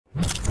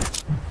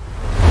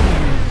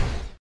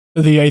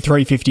The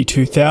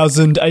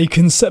A350-2000, a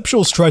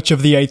conceptual stretch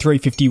of the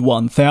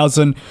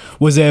A350-1000,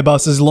 was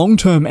Airbus's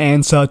long-term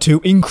answer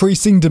to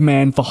increasing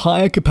demand for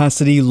higher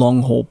capacity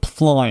long-haul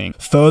flying.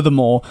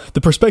 Furthermore,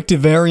 the prospective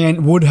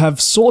variant would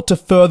have sought to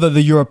further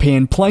the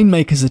European plane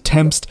makers'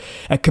 attempts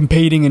at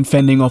competing and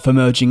fending off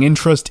emerging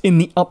interest in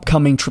the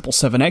upcoming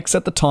 777X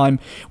at the time,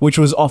 which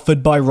was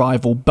offered by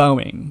rival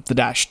Boeing. The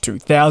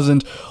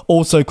 -2000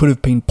 also could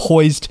have been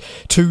poised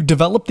to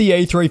develop the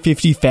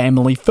A350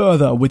 family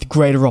further, with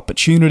greater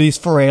opportunities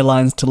for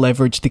airlines to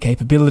leverage the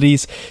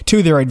capabilities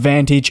to their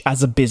advantage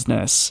as a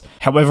business.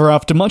 However,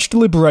 after much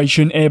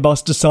deliberation,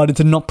 Airbus decided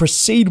to not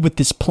proceed with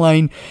this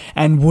plane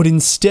and would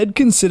instead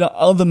consider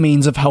other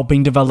means of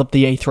helping develop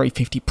the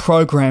A350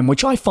 program,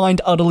 which I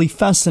find utterly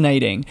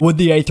fascinating. Would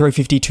the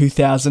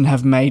A350-2000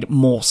 have made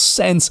more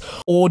sense,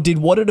 or did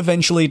what it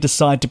eventually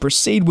decided to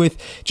proceed with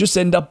just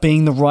end up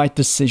being the right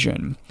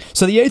decision?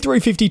 So the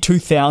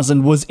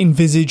A350-2000 was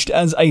envisaged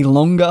as a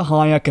longer,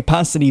 higher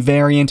capacity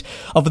variant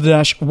of the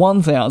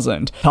 -1000,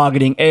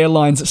 targeting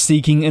airlines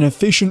seeking an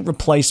efficient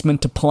replacement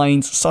to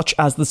planes such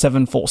as the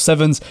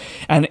 747s,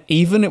 and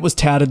even it was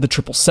touted the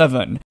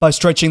 777. By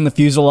stretching the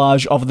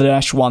fuselage of the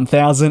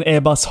 -1000,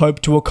 Airbus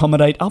hoped to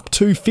accommodate up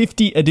to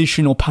 50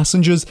 additional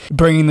passengers,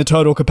 bringing the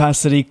total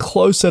capacity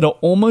closer to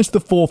almost the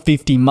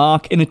 450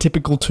 mark in a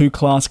typical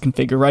two-class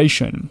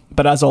configuration.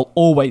 But as I'll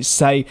always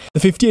say, the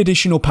 50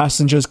 additional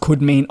passengers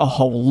could mean a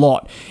whole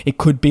lot. It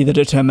could be the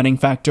determining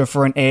factor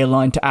for an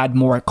airline to add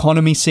more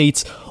economy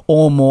seats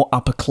or more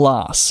upper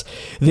class.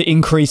 The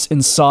increase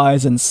in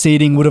size and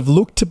seating would have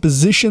looked to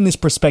position this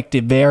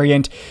prospective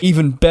variant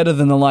even better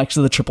than the likes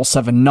of the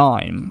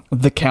 777-9,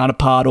 the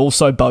counterpart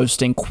also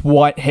boasting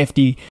quite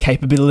hefty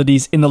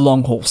capabilities in the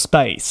long-haul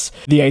space.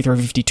 The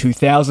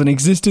A350-2000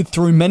 existed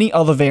through many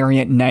other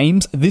variant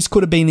names. This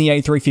could have been the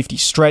A350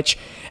 Stretch,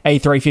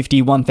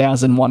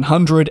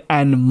 A350-1100,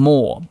 and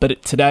more,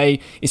 but today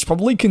is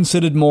probably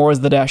considered more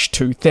as the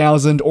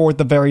 -2000, or at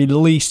the very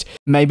least,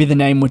 maybe the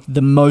name with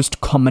the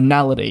most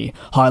commonality,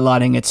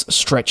 highlighting its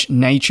stretch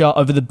nature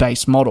over the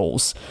base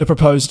models. The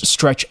proposed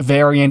stretch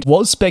variant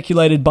was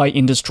speculated by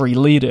industry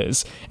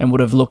leaders, and would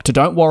have looked to,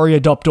 don't worry,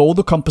 adopt all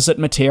the composite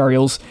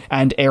materials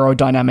and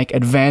aerodynamic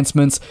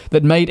advancements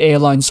that made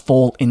airlines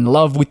fall in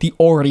love with the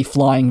already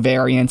flying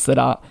variants that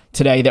are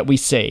today that we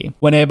see.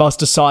 When Airbus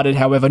decided,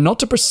 however, not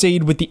to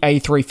proceed with the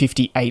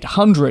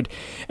A350-800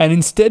 and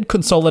instead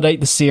consolidate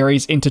the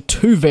series into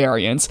two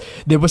variants,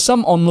 there were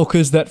some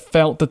onlookers that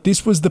felt that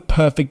this was the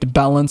perfect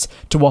balance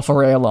to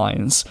offer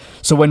airlines.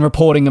 So when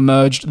reporting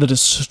emerged that a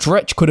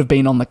stretch could have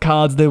been on the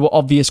cards, there were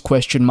obvious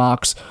question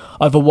marks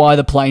over why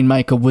the plane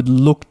maker would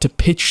look to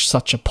pitch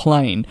such a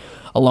plane,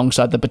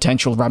 alongside the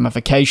potential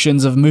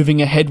ramifications of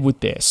moving ahead with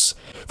this.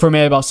 From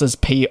Airbus's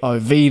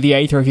POV, the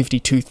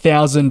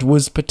A350-2000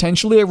 was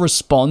potentially a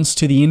response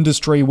to the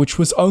industry, which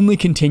was only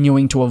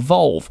continuing to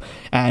evolve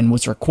and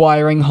was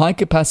requiring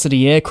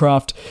high-capacity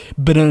aircraft,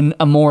 but in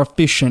a more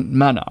efficient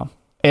manner.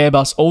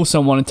 Airbus also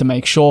wanted to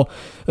make sure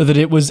that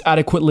it was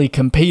adequately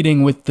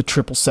competing with the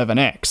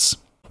 777X.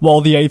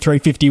 While the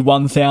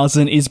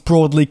A350-1000 is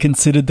broadly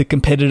considered the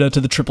competitor to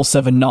the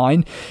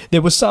 777-9,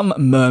 there were some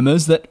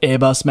murmurs that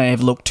Airbus may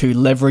have looked to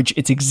leverage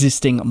its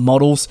existing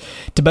models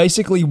to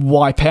basically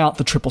wipe out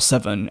the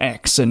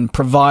 777X and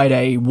provide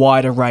a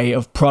wide array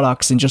of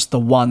products in just the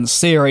one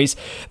series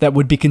that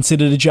would be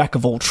considered a jack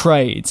of all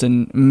trades,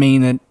 and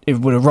mean that it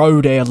would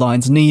erode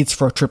airlines' needs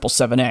for a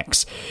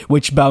 777X,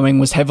 which Boeing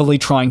was heavily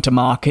trying to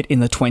market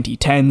in the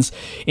 2010s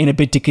in a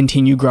bid to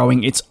continue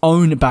growing its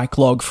own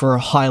backlog for a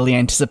highly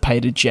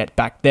anticipated jet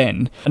back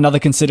then. Another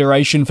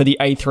consideration for the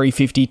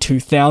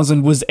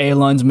A350-2000 was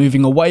airlines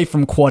moving away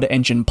from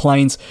quad-engine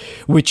planes,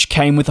 which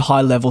came with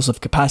high levels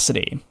of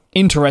capacity.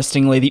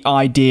 Interestingly, the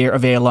idea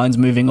of airlines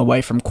moving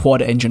away from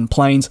quad-engine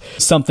planes,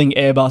 something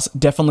Airbus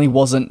definitely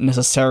wasn't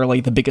necessarily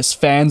the biggest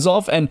fans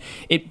of, and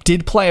it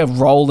did play a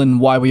role in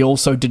why we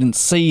also didn't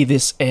see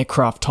this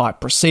aircraft type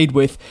proceed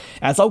with,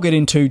 as I'll get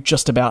into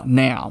just about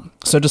now.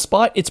 So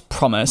despite its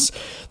promise,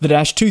 the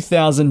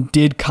 -2000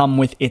 did come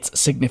with its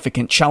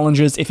significant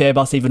challenges if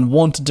Airbus even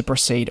wanted to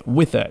proceed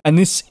with it, and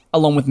this,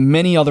 along with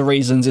many other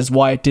reasons, is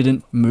why it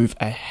didn't move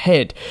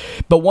ahead.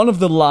 But one of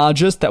the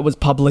largest that was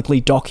publicly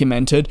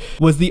documented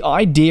was the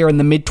idea in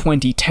the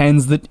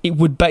mid-2010s that it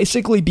would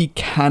basically be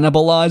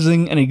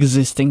cannibalizing an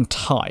existing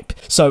type.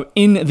 So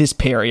in this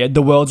period,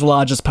 the world's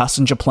largest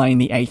passenger plane,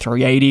 the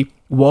A380,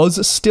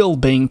 was still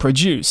being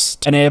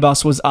produced, and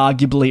Airbus was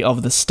arguably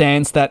of the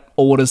stance that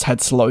orders had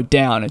slowed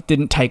down. It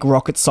didn't take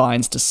rocket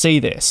science to see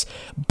this,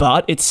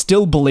 but it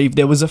still believed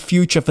there was a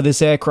future for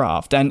this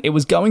aircraft, and it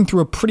was going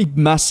through a pretty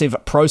massive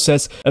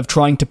process of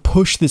trying to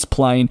push this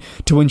plane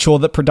to ensure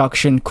that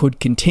production could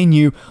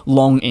continue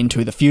long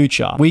into the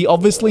future. We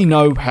obviously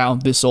know how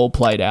this all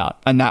played out,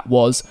 and that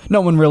was,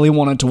 no one really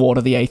wanted to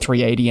order the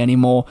A380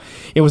 anymore.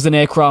 It was an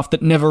aircraft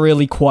that never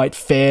really quite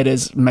fared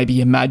as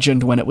maybe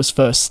imagined when it was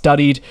first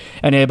studied,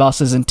 and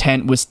Airbus's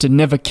intent was to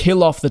never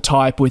kill off the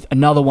type with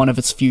another one of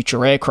its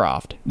future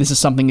aircraft. This is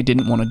something it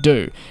didn't want to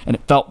do, and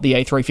it felt the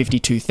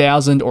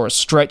A350-2000 or a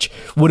Stretch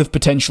would have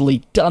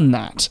potentially done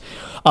that.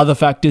 Other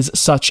factors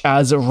such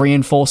as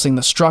reinforcing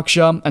the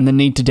structure and the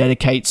need to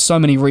dedicate so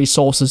many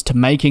resources to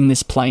making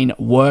this plane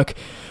work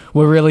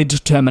were really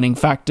determining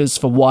factors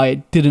for why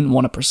it didn't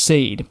want to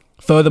proceed.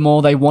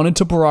 Furthermore, they wanted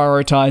to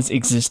prioritize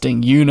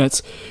existing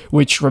units,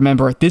 which,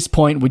 remember, at this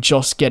point were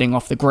just getting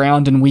off the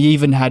ground, and we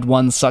even had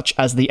ones such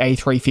as the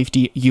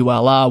A350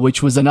 ULR,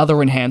 which was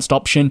another enhanced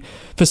option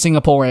for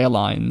Singapore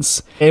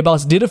Airlines.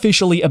 Airbus did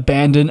officially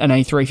abandon an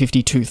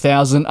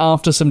A350-2000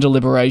 after some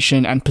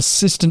deliberation and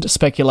persistent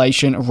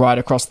speculation right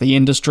across the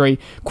industry,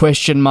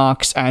 question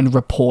marks, and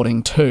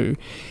reporting too.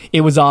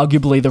 It was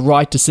arguably the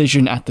right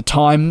decision at the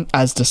time,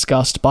 as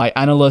discussed by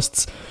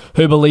analysts,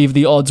 who believe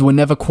the odds were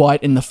never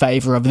quite in the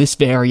favour of this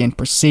variant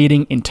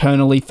proceeding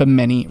internally for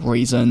many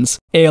reasons.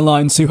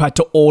 Airlines who had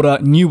to order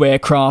new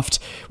aircraft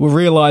were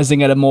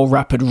realising at a more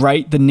rapid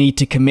rate the need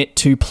to commit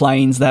to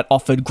planes that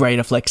offered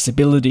greater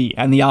flexibility,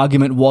 and the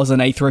argument was an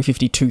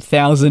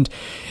A350-2000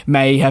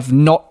 may have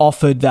not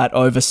offered that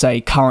over, say,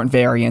 current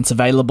variants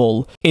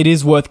available. It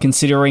is worth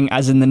considering,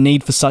 as in the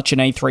need for such an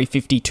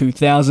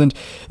A350-2000,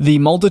 the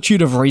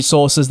multitude of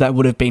resources that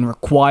would have been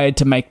required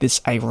to make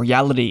this a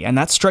reality, and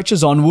that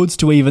stretches onwards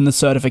to even the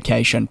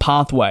certification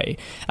pathway.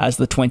 As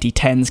the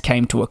 2010s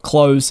came to a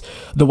close,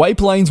 the way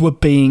planes were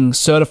being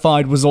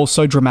certified was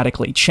also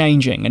dramatically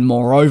changing, and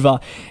moreover,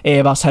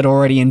 Airbus had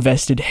already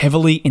invested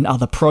heavily in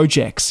other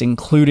projects,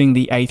 including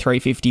the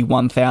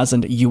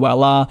A350-1000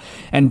 ULR,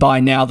 and by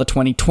now the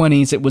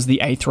 2020s it was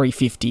the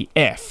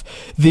A350F.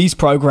 These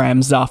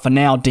programs are for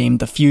now deemed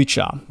the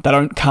future. They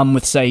don't come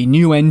with, say,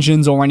 new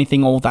engines or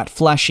anything all that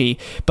flashy,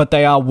 but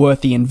they are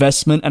worth the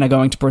investment and are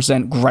going to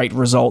present great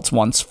results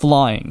once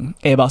flying.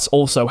 Airbus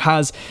also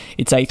has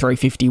its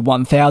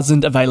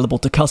A350-1000 available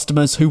to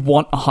customers who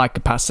want a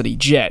high-capacity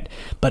jet,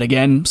 but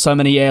again, so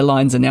many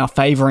airlines are now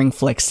favouring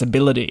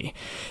flexibility.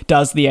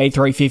 Does the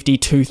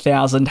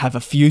A350-2000 have a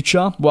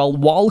future? Well,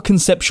 while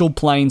conceptual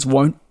planes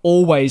won't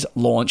always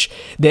launch,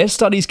 their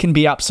studies can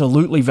be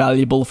absolutely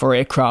valuable for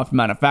aircraft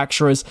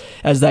manufacturers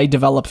as they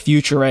develop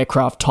future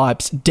aircraft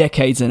types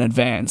decades in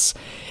advance.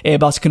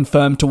 Airbus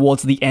confirmed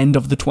towards the end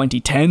of the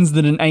 2010s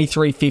that an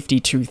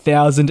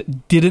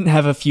A350-2000 didn't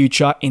have a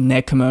future in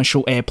their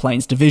commercial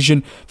airplanes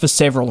division for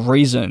several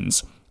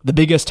reasons. The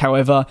biggest,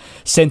 however,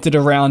 centered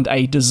around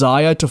a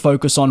desire to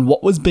focus on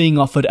what was being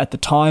offered at the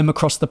time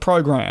across the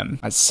program.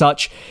 As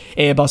such,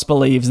 Airbus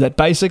believes that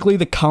basically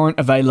the current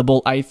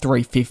available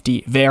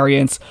A350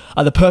 variants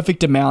are the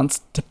perfect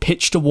amounts to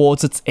pitch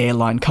towards its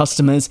airline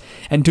customers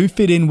and do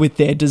fit in with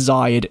their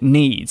desired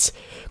needs.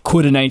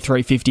 Could an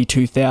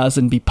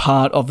A350-2000 be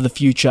part of the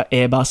future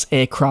Airbus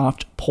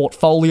aircraft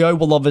portfolio?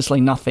 Well, obviously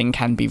nothing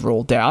can be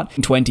ruled out.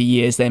 In 20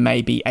 years there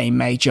may be a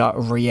major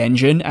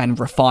re-engine and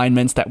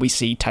refinements that we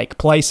see take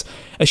place,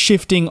 a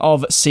shifting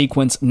of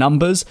sequence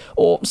numbers,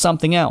 or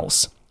something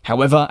else.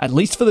 However, at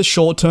least for the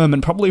short term,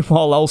 and probably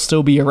while I'll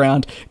still be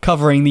around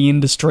covering the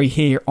industry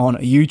here on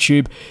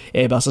YouTube,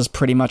 Airbus has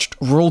pretty much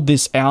ruled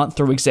this out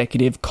through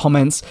executive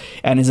comments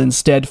and is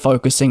instead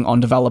focusing on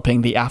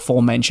developing the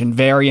aforementioned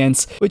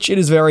variants, which it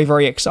is very,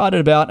 very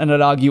excited about, and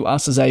I'd argue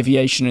us as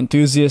aviation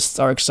enthusiasts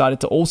are excited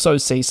to also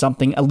see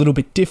something a little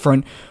bit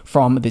different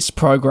from this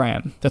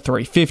program. The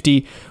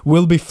 350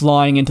 will be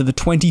flying into the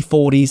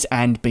 2040s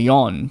and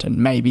beyond, and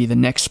maybe the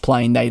next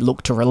plane they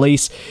look to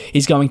release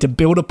is going to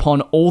build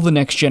upon all the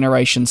next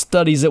generation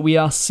studies that we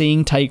are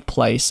seeing take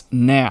place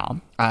now,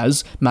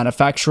 as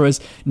manufacturers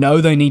know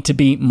they need to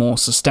be more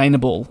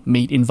sustainable,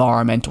 meet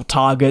environmental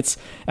targets,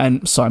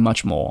 and so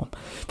much more.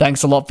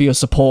 Thanks a lot for your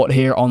support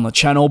here on the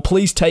channel.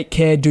 Please take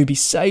care, do be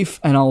safe,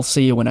 and I'll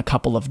see you in a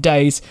couple of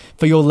days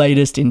for your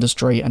latest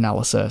industry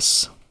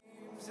analysis.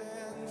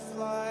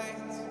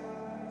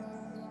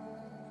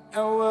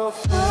 And we'll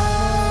fly.